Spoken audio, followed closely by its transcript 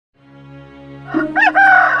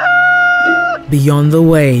Beyond the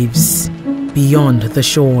waves, beyond the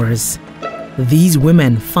shores, these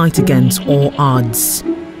women fight against all odds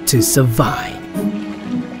to survive.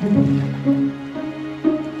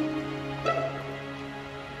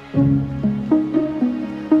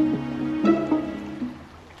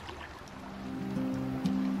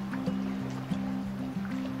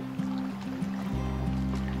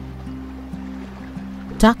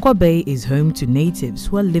 Tarkwa Bay is home to natives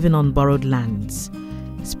who are living on borrowed lands.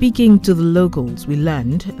 Speaking to the locals, we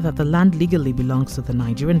learned that the land legally belongs to the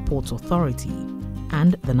Nigerian Ports Authority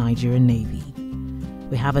and the Nigerian Navy.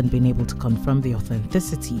 We haven't been able to confirm the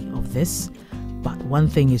authenticity of this, but one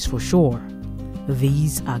thing is for sure: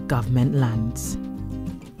 these are government lands.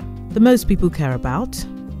 The most people care about,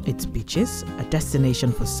 its beaches, a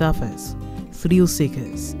destination for surfers, thrill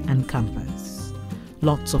seekers and campers.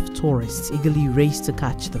 Lots of tourists eagerly race to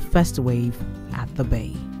catch the first wave at the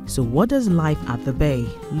bay. So what does life at the bay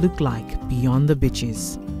look like beyond the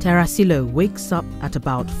beaches? Terasilo wakes up at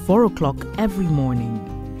about 4 o'clock every morning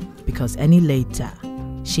because any later,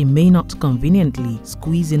 she may not conveniently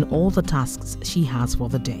squeeze in all the tasks she has for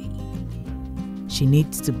the day. She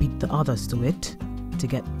needs to beat the others to it to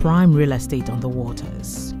get prime real estate on the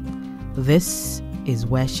waters. This is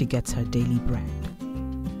where she gets her daily bread.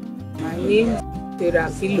 My name is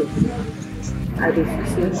Tarkwa Bay.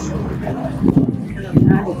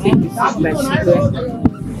 Now they take the fish by children,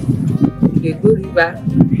 they go river,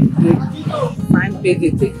 they find pay,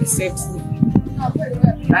 they take the safety.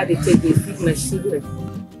 Now they take the feed my children.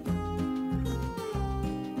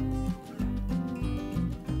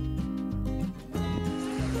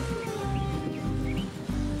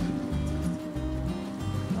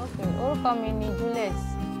 Okay, all coming in Juliet.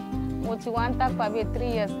 Mo ti wá ń Tarkwa Bay 3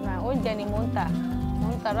 years now. Oúnjẹ ni mo ń tà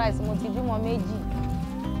rice, mo ti bímọ méjì.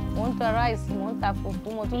 Mo ń ta rice, mo ń ta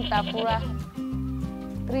fufu, mo tún ta fura.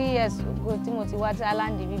 3 years ago tí mo ti wá sí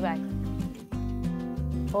Alandi bí báyìí.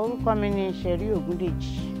 Orúkọ mi ni Sherry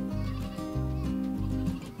Ogundeji.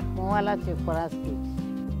 Mo wá láti Kwara State.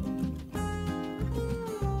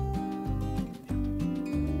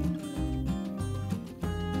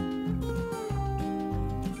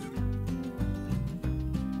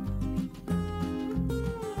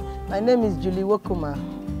 My name is Julie Wokuma.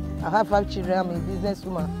 I have 5 children. I'm a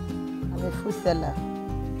businesswoman. I'm a food seller.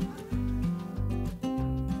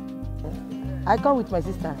 I come with my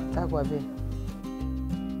sister, Tarkwa Bay.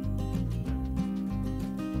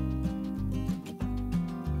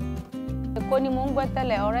 Èkó ni mo ń gbé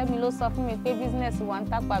tẹ́lẹ̀, ọ̀rẹ́ mi ló sọ fún mi pé business wà ní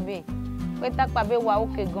Tarkwa Bay. Pé Tarkwa Bay wà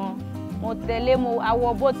òkè gan. Mo tẹ̀lé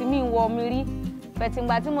àwọ̀ bó ti mí wọ omi rí.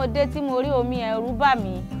 Bẹ̀tìngbà tí mo dé tí mo rí omi ẹ̀rù bà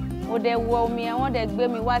mí. Mo dẹ̀ wọ omi ẹ̀ wọ́n dẹ̀ gbé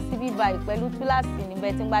mi wá sí bíbáyìí pẹ̀lú túláàsì ní.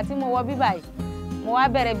 Bẹ̀tìngbà tí mo wọ bíbáyìí, mo wá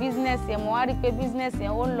bẹ̀rẹ̀ business yẹn, mo wá rí pé business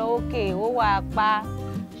yẹn ó ń lọ òkè, ó wà pa.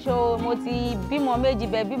 So mo ti bímọ méjì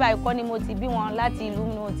bẹ̀ bíbáyìí kọ́ ni mo ti bí wọn láti ìlú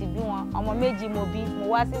mi, mo ti bí wọn. Ọmọ méjì mo bí, mo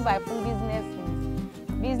wá sí bíbáyìí fún business yẹn.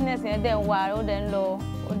 Business yẹn dẹ̀ ń wà, ó dẹ̀ ń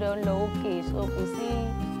lọ òkè, so kò sí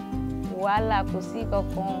wàhálà, kò sí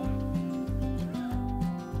kankan.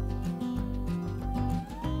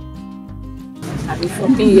 I've been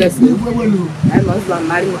 14 years old. My husband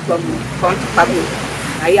married me from Tarkwa Bay.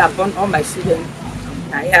 I have born all my children.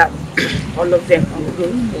 I have all of them on the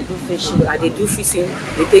road. They do fishing. They do fishing.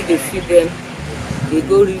 They take the feed them. They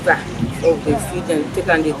go river. So they feed them, take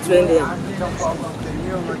and they train them.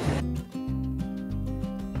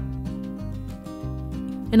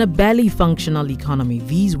 In a barely functional economy,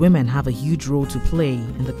 these women have a huge role to play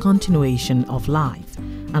in the continuation of life,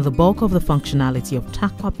 and the bulk of the functionality of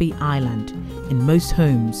Tarkwa Bay Island in most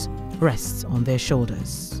homes rests on their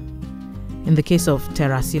shoulders. In the case of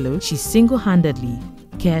Terasilo, she single-handedly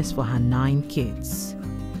cares for her 9 kids.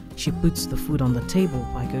 She puts the food on the table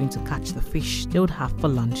by going to catch the fish they would have for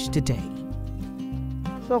lunch today.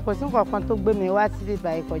 So kò sí nǹkan tó gbé mi wá sí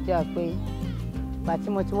bíbáyìí kọjá pé ìgbà tí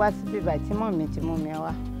mo ti wá sí bíbáyìí tí mọ̀ mi ti mú mi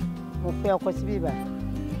wá. Mo fẹ́ ọkọ sí bíbáyìí.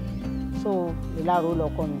 So ìlàró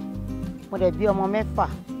lọkọ mi. Mo dẹ̀ bí ọmọ 6,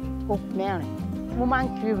 ó 4. Mo máa ń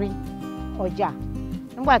kiri ọjà.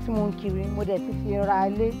 Nígbà tí mo ń kiri, mo dẹ̀ ti fi ra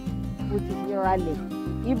ilé, mo ti fi ra lẹ̀.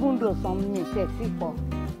 Even though some mi tẹ̀ sí kọ.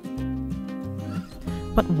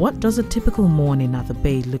 But what does a typical morning at the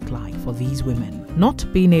bay look like for these women? Not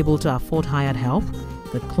being able to afford hired help,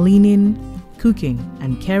 the cleaning, cooking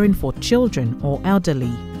and caring for children or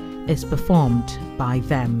elderly is performed by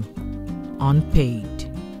them, unpaid.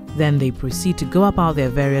 Then they proceed to go about their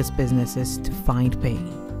various businesses to find pay.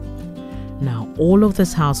 Now, all of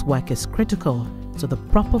this housework is critical to the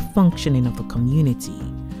proper functioning of the community,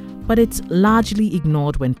 but it's largely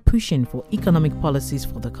ignored when pushing for economic policies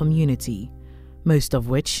for the community, most of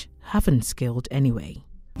which haven't scaled anyway.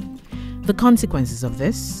 The consequences of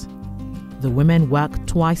this? The women work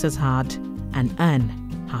twice as hard and earn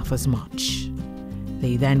half as much.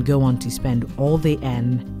 They then go on to spend all they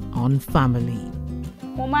earn on family.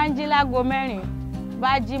 Mo máa ń jí láago mẹ́rin,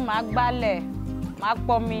 bá jí màá gbálẹ̀, màá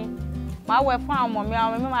pọnmi, màá wẹ̀ fún àwọn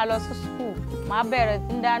ọmọ mi máa lọ sí school, màá bẹ̀rẹ̀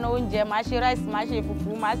sí ní dáná oúnjẹ, màá ṣe rice, màá ṣe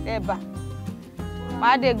fùfú, màá ṣe ẹ̀bà.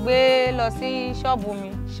 Màá dé gbé lọ sí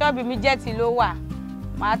ṣọ́ọ̀bù mi jẹ́ ti ló wà,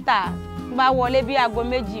 màá tà, bá wọlé bí aago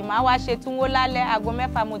 2, màá wá ṣe túnwó lálẹ́, aago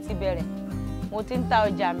 4 mo ti bẹ̀rẹ̀, mo ti ń ta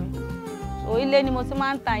ọjà mi. So ilé ni mo ti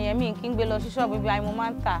máa ń tà yẹn, mi kì í gbé lọ sí ṣọ́ọ̀bù bí mo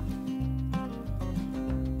máa ń tà.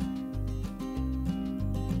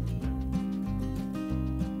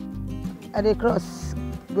 I dey cross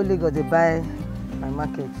go Lagos dey buy my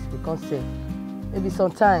market because maybe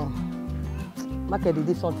sometime market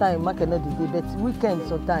dey sometime market no dey but weekend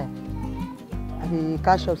sometime I dey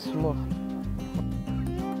cash up small.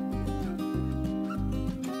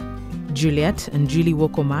 Juliet and Julie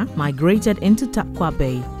Wokoma migrated into Tarkwa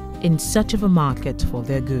Bay in search of a market for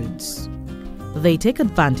their goods. They take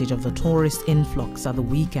advantage of the tourist influx at the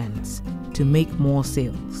weekends to make more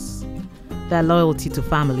sales. Their loyalty to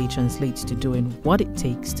family translates to doing what it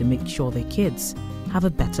takes to make sure their kids have a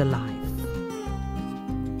better life.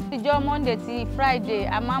 Ọjọ́ Monday to Friday,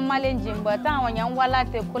 a máa ń managing but àwọn èèyàn ń wá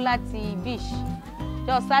láti Èkó láti beach.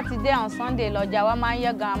 Just Saturday and Sunday lọ́jà wa máa ń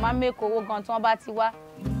yẹ gan, a máa ń make owó gan tí wọ́n bá ti wá,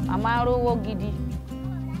 a máa ń rówó gidi.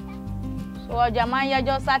 So ọjà máa ń yẹ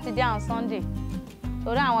just Saturday and Sunday.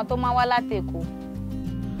 Torí àwọn tó máa wá láti Èkó.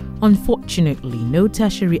 Unfortunately, no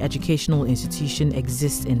tertiary educational institution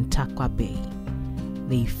exists in Tarkwa Bay.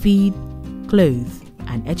 They feed, clothe,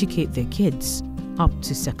 and educate their kids up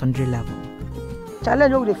to secondary level.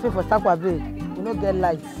 Challenge wey we dey face for Tarkwa Bay, we no get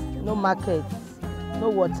lights, no market, no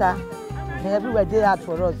water, everywhere dey hard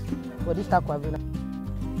for us for this Tarkwa Bay.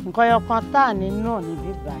 Nǹkan ẹyọkan tá à ní náà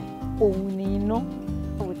níbí báyìí, òun ni iná.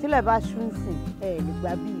 Tílẹ̀ bá ṣú nsìn, lè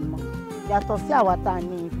gbà bí ìmọ̀. Yàtọ̀ sí àwa tá a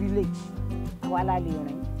ní village, àwa la lè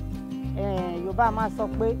rìn. Yorùbá máa sọ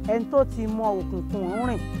pé ẹni tó ti mọ òkùnkùn ń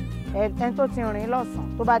rìn, ẹni tó ti rìn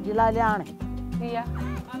lọ́sàn-án tó bá di lálẹ́ àrìn. Síyá.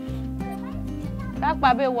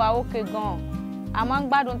 Tarkwa Bay wà òkè gan-an. A máa ń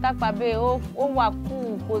gbádùn Tarkwa Bay, ó wà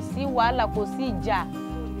cool, kò sí wàhálà, kò sí ìjà,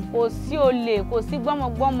 kò sí olè, kò sí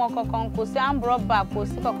gbọ́mọgbọ́mọ kankan, kò sí armed robber, kò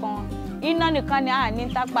sí kankan. Iná nìkan ni a ní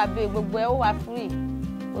Tarkwa Bay, gbogbo ẹ̀ ó wà free.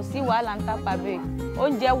 Kò sí wàhálà ní Tarkwa Bay.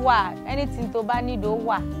 Oúnjẹ wà, anything tó bá need ó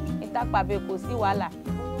wà ní Tarkwa Bay, kò sí wàhálà.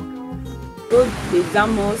 They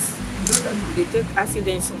jam us, they take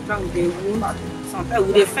accidents, sometimes they wound, sometimes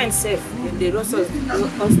with the fence safe, they rush us to the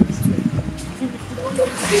hospital.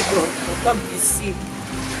 They go on top the sea.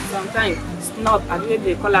 Sometimes snub, and when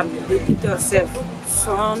they call them, they beat themselves.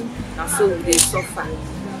 Sun, and so they suffer.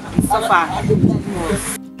 We suffer more.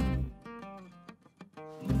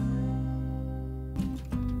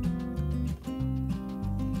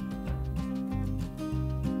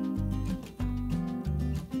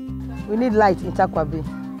 We need light in Tarkwa Bay.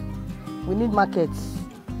 We need markets.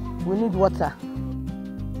 We need water.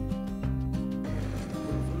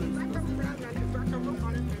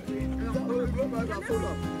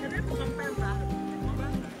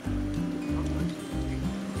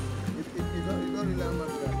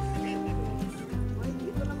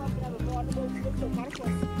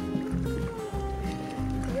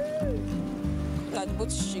 Like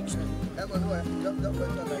both shakes.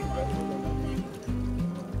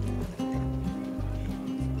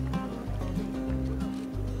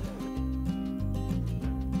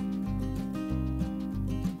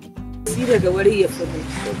 See the way you for me.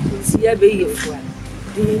 See a baby for it.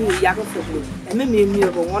 Do you need Yako for me? And maybe me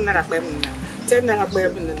over 1 hour by 10 hours by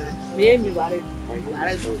me, you are it.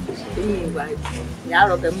 I do.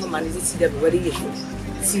 Yarrow, the woman is see the very issue.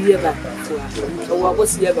 See ever so what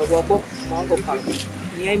was the ever walk Mongo Park.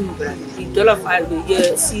 $5 a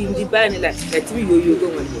year, see the banner like that. You go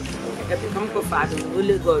and have become for father,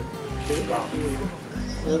 only God.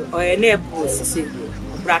 Or a neighbor, see,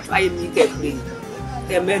 brat I need get free.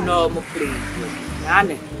 The men no more free.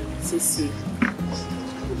 Nane, see.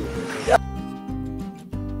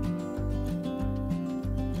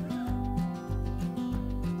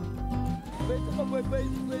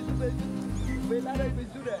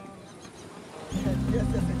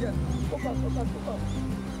 Yes. Focus.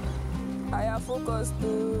 I am focused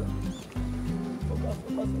to focus.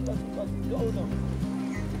 No.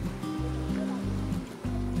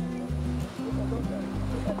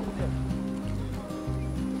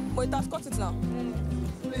 But it has cut it now.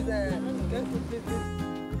 Please,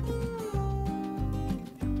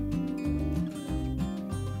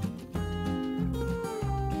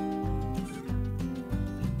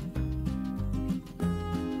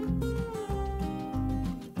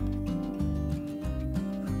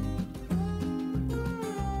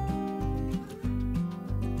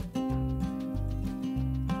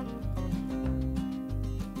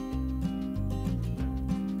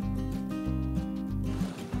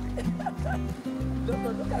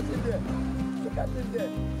 Look at him there. Look at him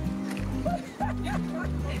there.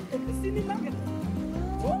 Cinema.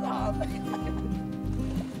 Wow.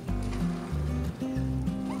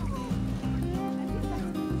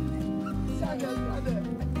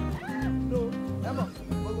 No, Emma.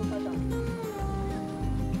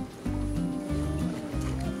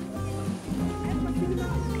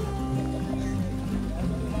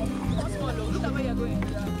 Look at where you're going.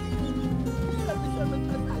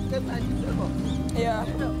 Yeah,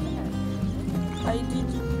 I did.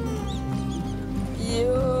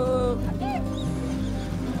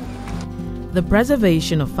 The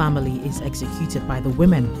preservation of family is executed by the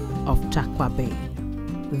women of Tarkwa Bay.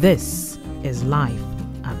 This is life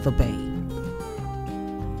at the Bay.